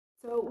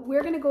So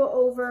we're going to go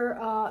over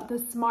the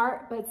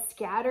Smart But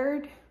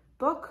Scattered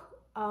book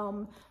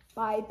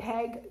by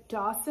Peg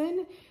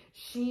Dawson.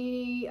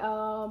 She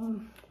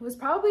was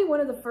probably one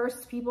of the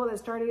first people that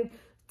started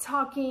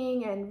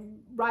talking and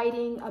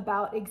writing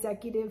about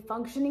executive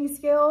functioning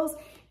skills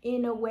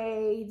in a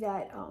way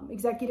that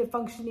executive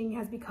functioning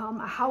has become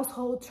a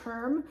household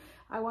term.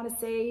 I want to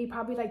say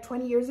probably like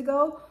 20 years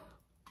ago,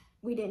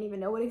 we didn't even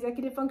know what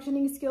executive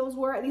functioning skills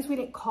were. At least we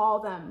didn't call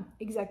them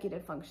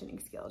executive functioning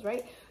skills,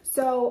 right?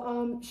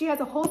 So she has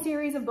a whole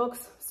series of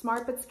books,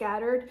 Smart But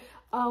Scattered.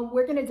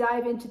 We're gonna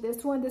dive into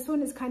this one. This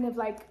one is kind of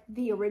like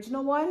the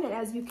original one. And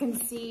as you can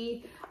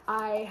see,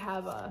 I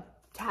have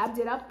tabbed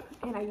it up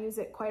and I use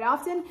it quite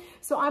often.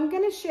 So I'm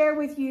gonna share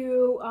with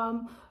you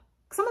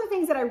some of the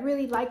things that I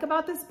really like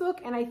about this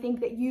book, and I think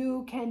that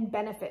you can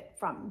benefit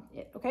from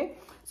it, okay?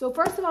 So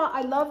first of all,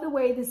 I love the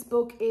way this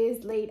book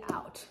is laid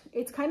out.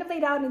 It's kind of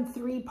laid out in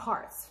 3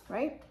 parts,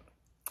 right?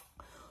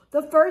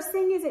 The first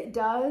thing it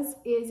does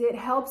is it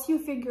helps you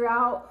figure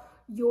out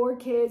your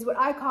kids, what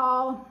I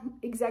call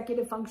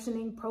executive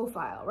functioning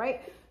profile,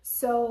 right?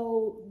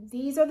 So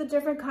these are the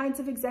different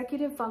kinds of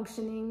executive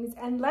functionings,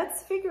 and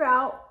let's figure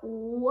out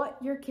what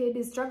your kid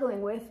is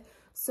struggling with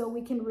so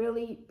we can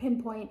really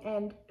pinpoint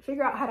and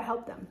figure out how to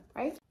help them,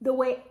 right? The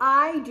way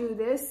I do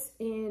this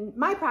in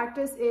my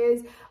practice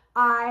is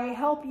I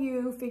help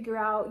you figure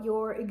out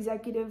your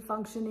executive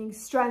functioning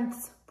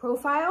strengths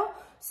profile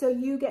so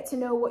you get to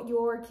know what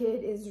your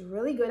kid is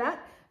really good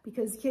at,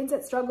 because kids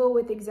that struggle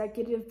with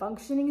executive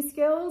functioning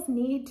skills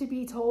need to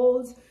be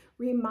told,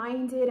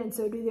 reminded, and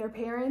so do their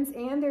parents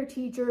and their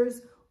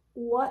teachers,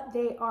 what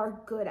they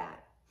are good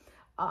at.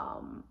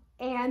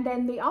 And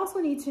then they also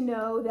need to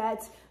know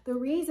that the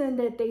reason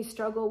that they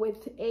struggle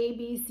with A,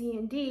 B, C,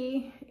 and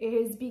D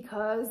is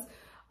because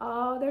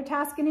their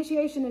task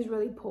initiation is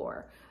really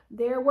poor.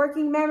 Their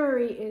working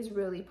memory is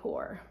really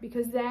poor,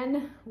 because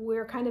then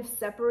we're kind of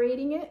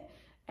separating it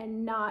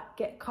and not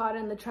get caught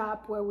in the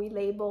trap where we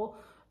label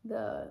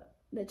the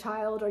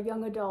child or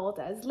young adult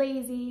as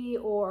lazy,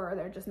 or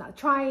they're just not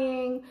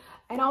trying,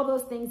 and all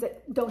those things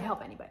that don't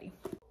help anybody.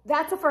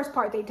 That's the first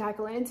part they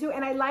tackle into,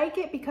 and I like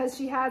it because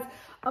she has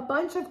a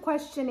bunch of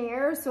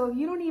questionnaires, so if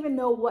you don't even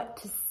know what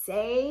to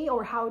say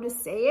or how to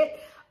say it,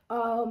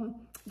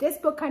 this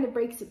book kind of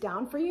breaks it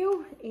down for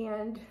you,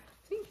 and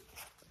see,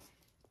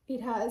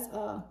 it has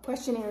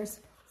questionnaires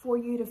for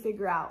you to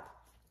figure out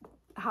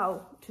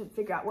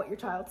what your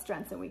child's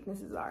strengths and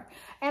weaknesses are.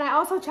 And I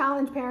also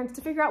challenge parents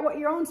to figure out what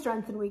your own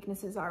strengths and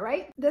weaknesses are,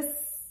 right? The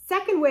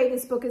second way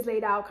this book is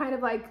laid out, kind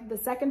of like the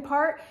second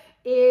part,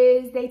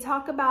 is they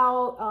talk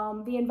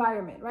about the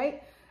environment,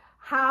 right?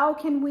 How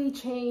can we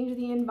change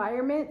the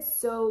environment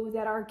so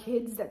that our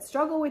kids that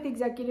struggle with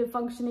executive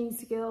functioning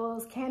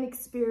skills can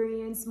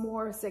experience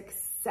more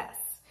success?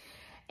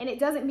 And it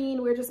doesn't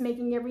mean we're just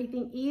making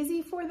everything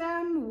easy for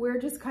them. We're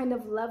just kind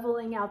of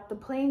leveling out the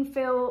playing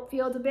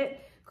field a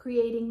bit,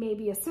 creating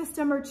maybe a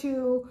system or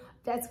two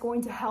that's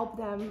going to help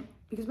them.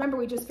 Because remember,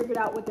 we just figured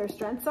out what their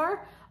strengths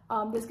are.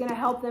 That's going to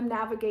help them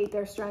navigate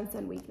their strengths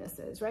and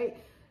weaknesses, right?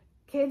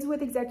 Kids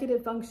with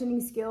executive functioning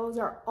skills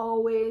are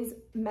always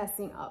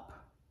messing up,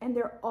 and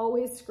they're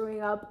always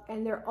screwing up,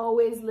 and they're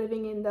always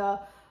living in the,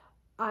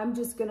 I'm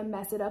just going to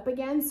mess it up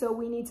again. So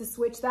we need to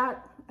switch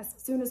that as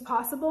soon as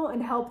possible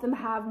and help them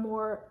have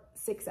more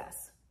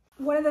success.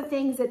 One of the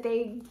things that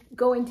they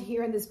go into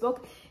here in this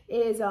book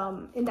is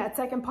in that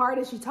second part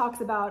is she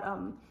talks about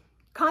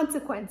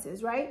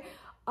consequences, right?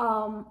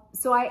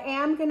 So I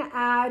am going to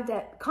add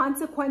that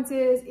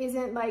consequences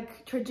isn't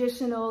like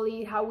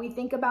traditionally how we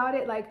think about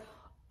it. Like,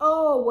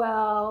 oh,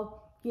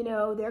 well, you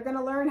know, they're going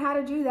to learn how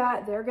to do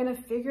that. They're going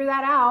to figure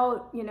that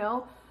out. You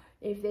know,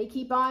 if they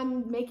keep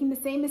on making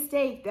the same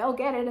mistake, they'll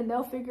get it and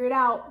they'll figure it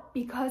out.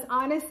 Because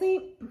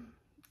honestly,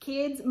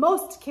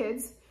 most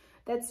kids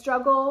that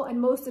struggle, and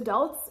most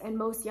adults and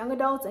most young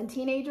adults and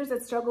teenagers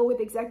that struggle with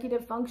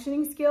executive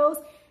functioning skills,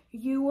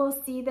 you will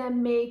see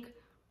them make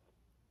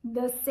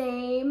the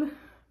same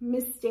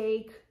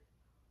mistake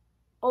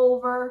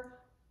over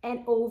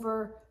and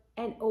over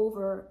and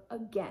over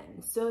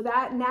again. So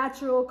that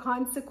natural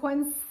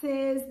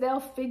consequences, they'll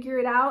figure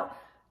it out,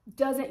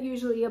 doesn't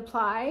usually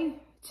apply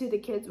to the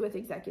kids with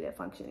executive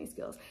functioning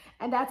skills.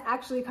 And that's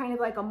actually kind of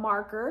like a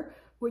marker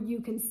where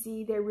you can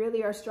see they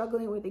really are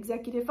struggling with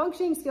executive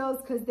functioning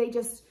skills because they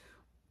just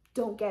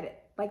don't get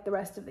it like the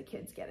rest of the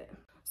kids get it.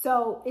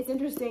 So it's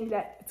interesting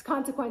that it's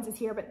consequences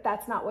here, but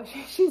that's not what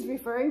she's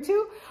referring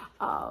to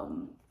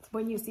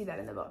when you see that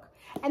in the book.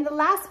 And the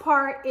last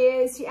part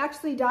is she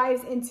actually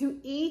dives into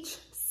each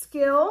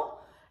skill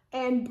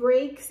and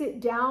breaks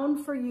it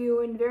down for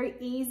you in very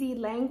easy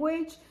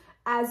language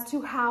as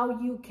to how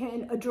you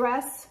can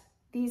address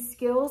these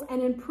skills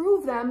and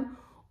improve them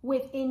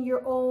within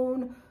your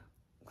own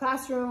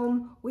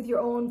classroom, with your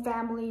own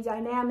family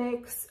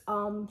dynamics,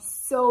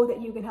 so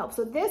that you can help.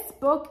 So this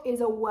book is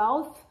a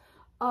wealth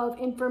of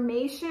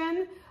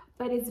information,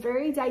 but it's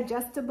very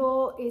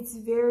digestible. It's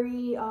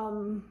very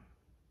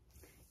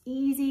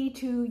easy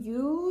to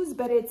use,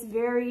 but it's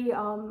very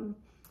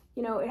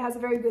you know, it has a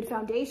very good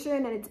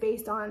foundation, and it's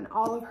based on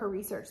all of her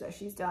research that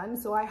she's done.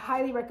 So I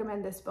highly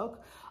recommend this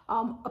book.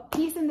 A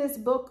piece in this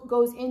book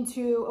goes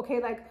into, okay,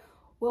 like,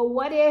 well,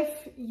 what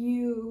if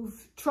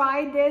you've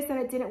tried this and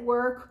it didn't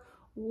work?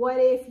 What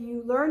if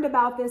you learned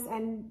about this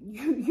and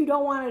you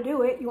don't want to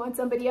do it? You want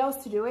somebody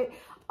else to do it?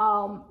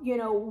 You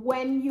know,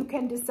 when you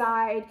can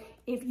decide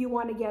if you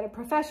want to get a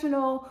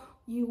professional,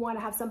 you want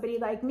to have somebody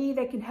like me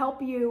that can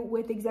help you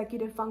with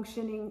executive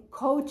functioning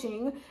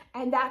coaching.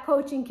 And that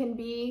coaching can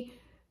be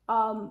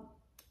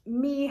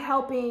me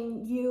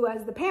helping you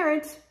as the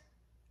parent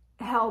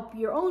help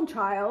your own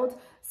child.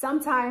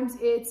 Sometimes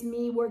it's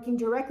me working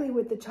directly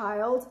with the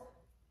child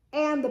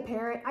and the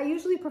parent. I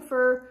usually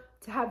prefer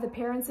to have the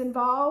parents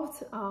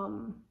involved.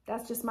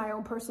 That's just my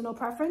own personal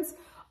preference.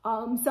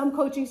 Some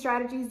coaching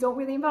strategies don't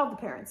really involve the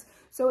parents.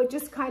 So it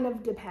just kind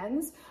of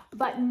depends.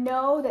 But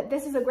know that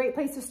this is a great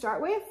place to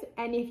start with.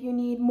 And if you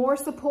need more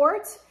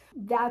support,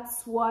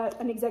 that's what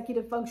an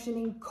executive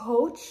functioning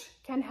coach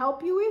can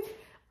help you with.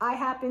 I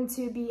happen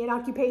to be an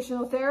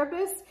occupational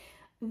therapist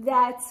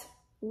that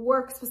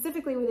works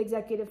specifically with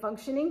executive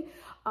functioning.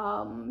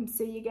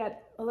 So you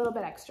get a little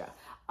bit extra.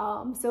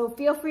 So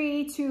feel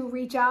free to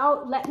reach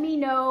out. Let me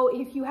know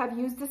if you have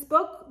used this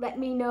book. Let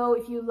me know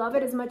if you love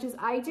it as much as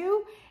I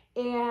do.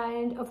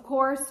 And of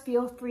course,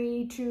 feel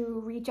free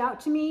to reach out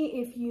to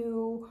me if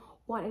you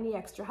want any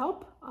extra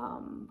help.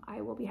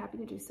 I will be happy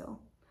to do so.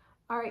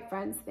 All right,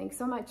 friends, thanks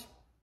so much.